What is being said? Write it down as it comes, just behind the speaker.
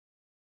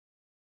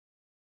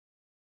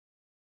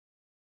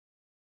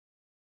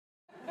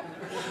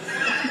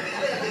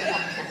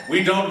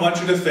We don't want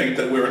you to think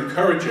that we're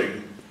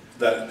encouraging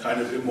that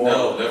kind of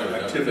immoral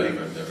activity.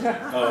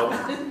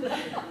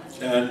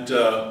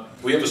 Never.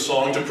 We have a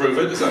song to prove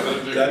it. Is that what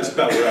it is? That's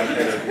about where I'm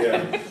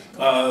headed,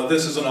 yeah.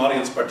 This is an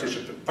audience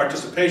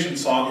participation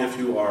song if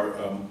you are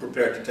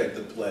prepared to take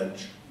the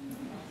pledge.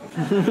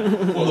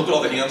 Well, look at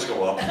all the hands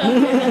go up.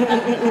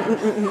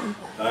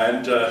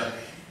 And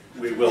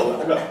we will,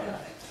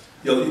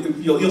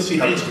 you'll see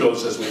how this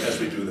goes as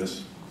we do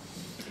this.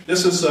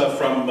 This is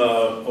from, I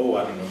don't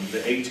know,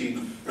 the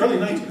early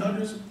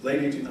 1900s,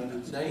 late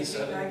 1800s?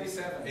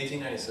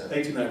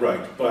 1897.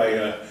 Right,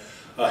 by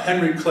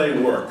Henry Clay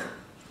Work.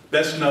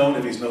 Best known,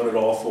 if he's known at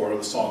all, for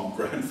the song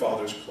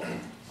Grandfather's Clock.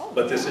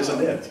 But this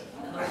isn't it.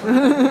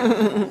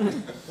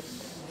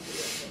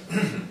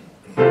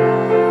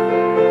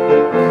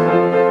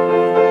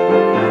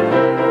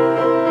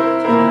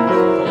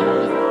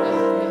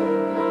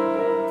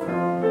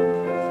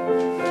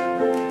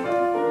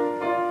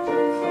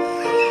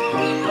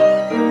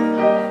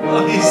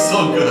 Oh, he's so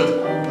good.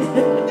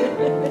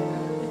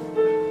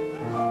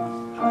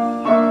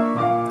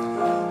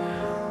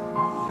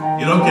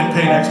 You don't get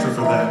paid extra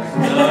for that.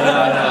 No.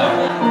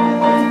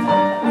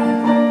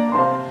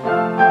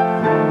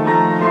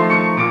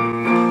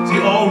 See,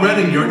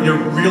 already you're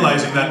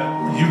realizing that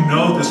you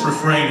know this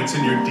refrain, it's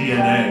in your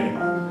DNA.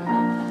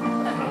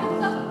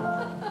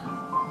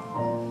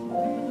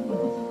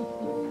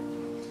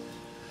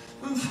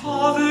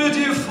 Father,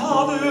 dear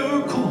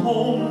Father, come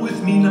home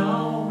with me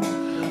now.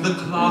 The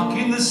clock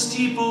in the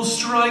steeple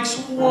strikes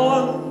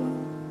 1.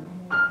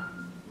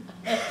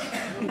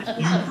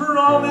 You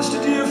promised,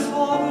 dear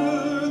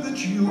Father,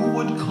 that you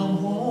would come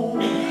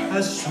home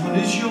as soon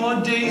as your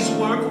day's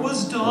work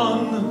was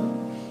done.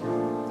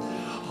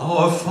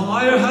 Our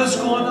fire has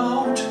gone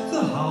out,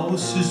 the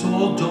house is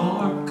all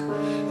dark,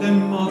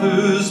 and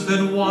Mother's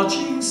been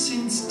watching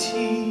since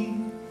tea.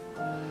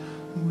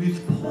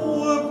 With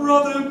poor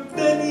brother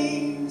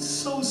Benny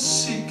so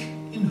sick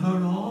in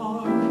her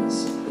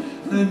arms,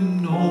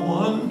 and no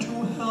one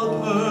to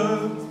help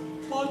her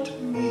but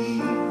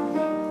me.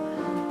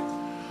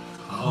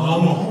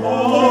 Come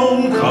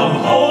home, come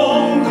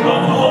home,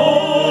 come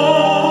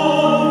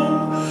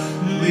home,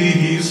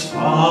 please,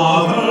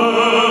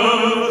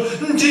 Father,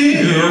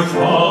 dear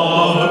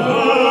Father,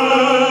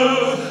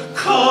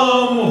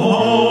 come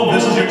home.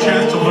 This is your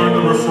chance to learn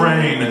the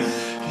refrain.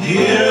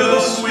 Hear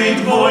the sweet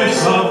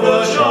voice of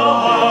the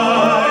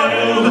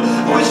child,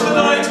 which the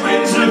night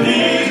winds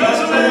repeat as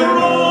they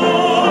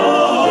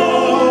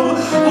roam.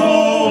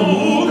 Oh,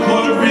 who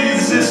could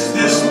resist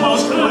this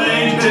most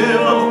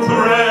plaintive of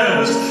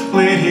prayers?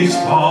 Please,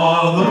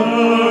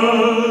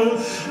 Father,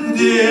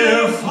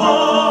 dear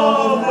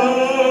Father,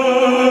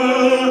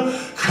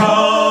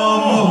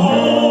 come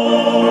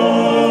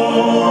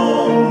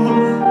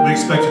home. We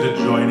expect you to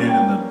join in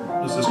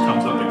as this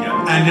comes up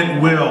again. And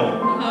it will.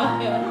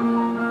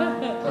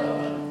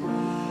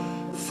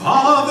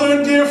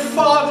 Father, dear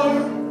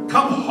Father,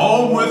 come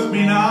home with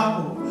me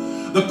now.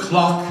 The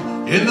clock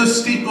in the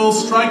steeple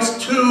strikes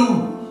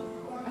 2.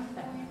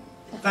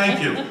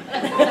 Thank you.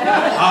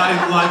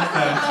 I like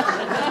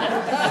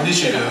that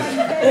initiative.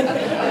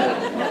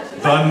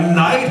 The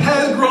night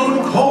has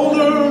grown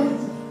colder,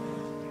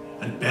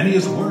 and Benny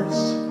is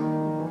worse.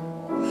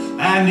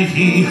 And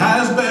he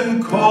has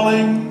been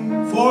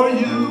calling for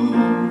you.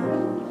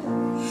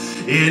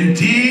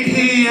 Indeed,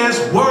 he is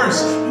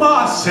worse.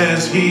 Ma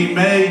says he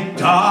may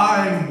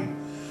die,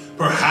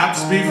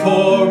 perhaps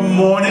before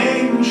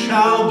morning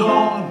shall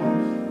dawn.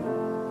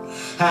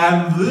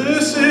 And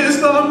this is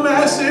the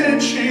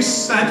message she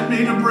sent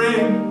me to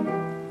bring.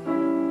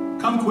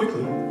 Come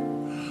quickly,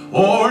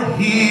 or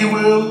he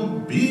will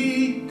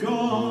be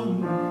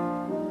gone.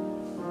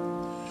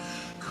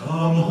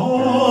 Come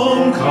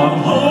home, come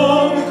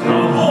home,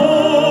 come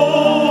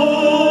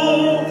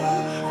home,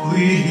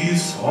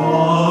 please,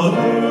 Father,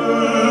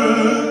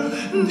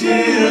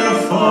 dear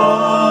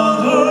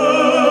Father,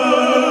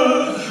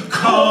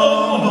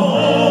 come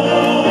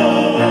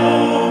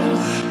home.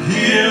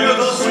 Hear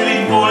the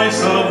sweet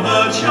voice of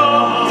the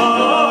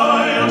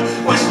child,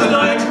 which the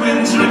night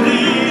winds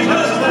repeat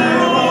as they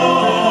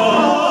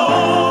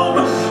roam.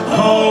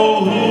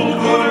 Oh, who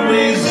could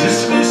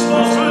resist this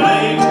most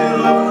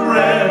plaintive of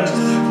prayers?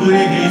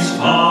 Please,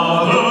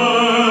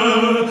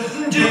 Father,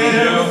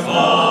 dear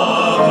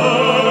Father,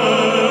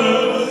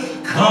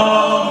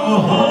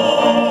 come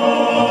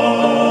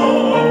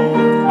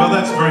home. Well,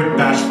 that's very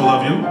bashful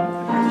of you.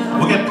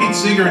 We'll get Pete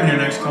Seeger in here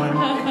next time.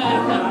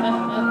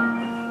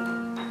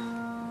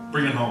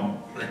 Bring it home.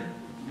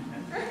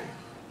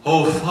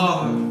 Oh,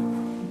 Father,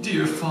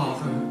 dear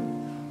Father,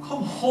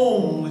 come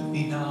home with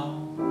me now,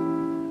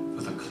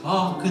 for the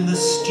clock in the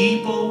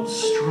steeple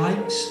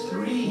strikes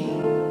 3.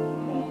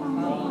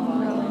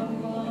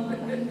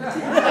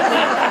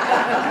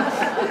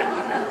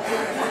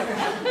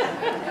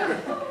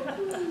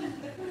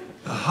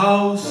 The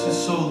house is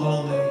so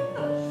lonely,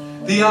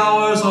 the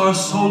hours are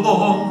so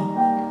long,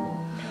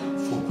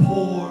 for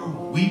poor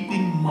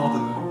weeping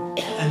Mother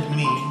and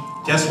me.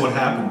 Guess what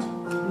happened?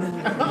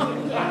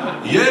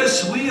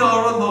 Yes, we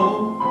are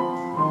alone.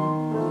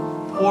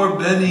 poor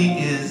Benny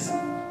is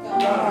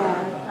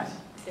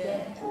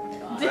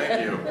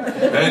Thank you.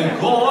 and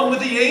gone with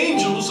the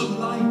angels of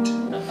light.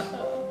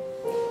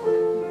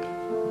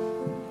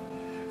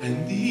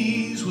 And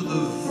these were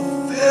the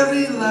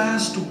very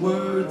last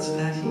words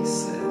that he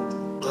said.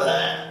 No,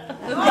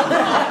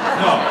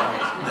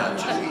 not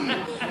just.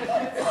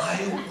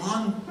 I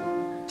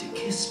want to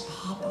kiss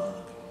Papa.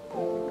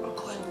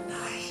 Good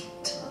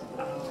night.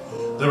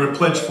 There were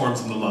pledge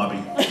forms in the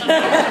lobby.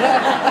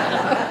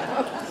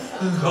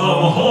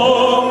 Come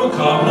home,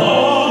 come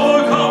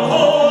home, come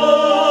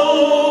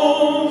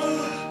home.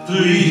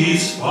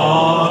 Please,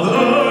 Father,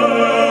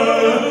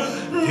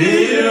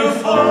 dear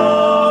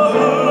Father,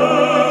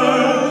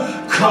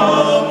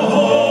 come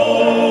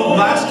home.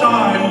 Last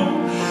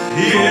time.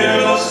 Hear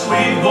the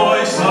sweet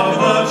voice of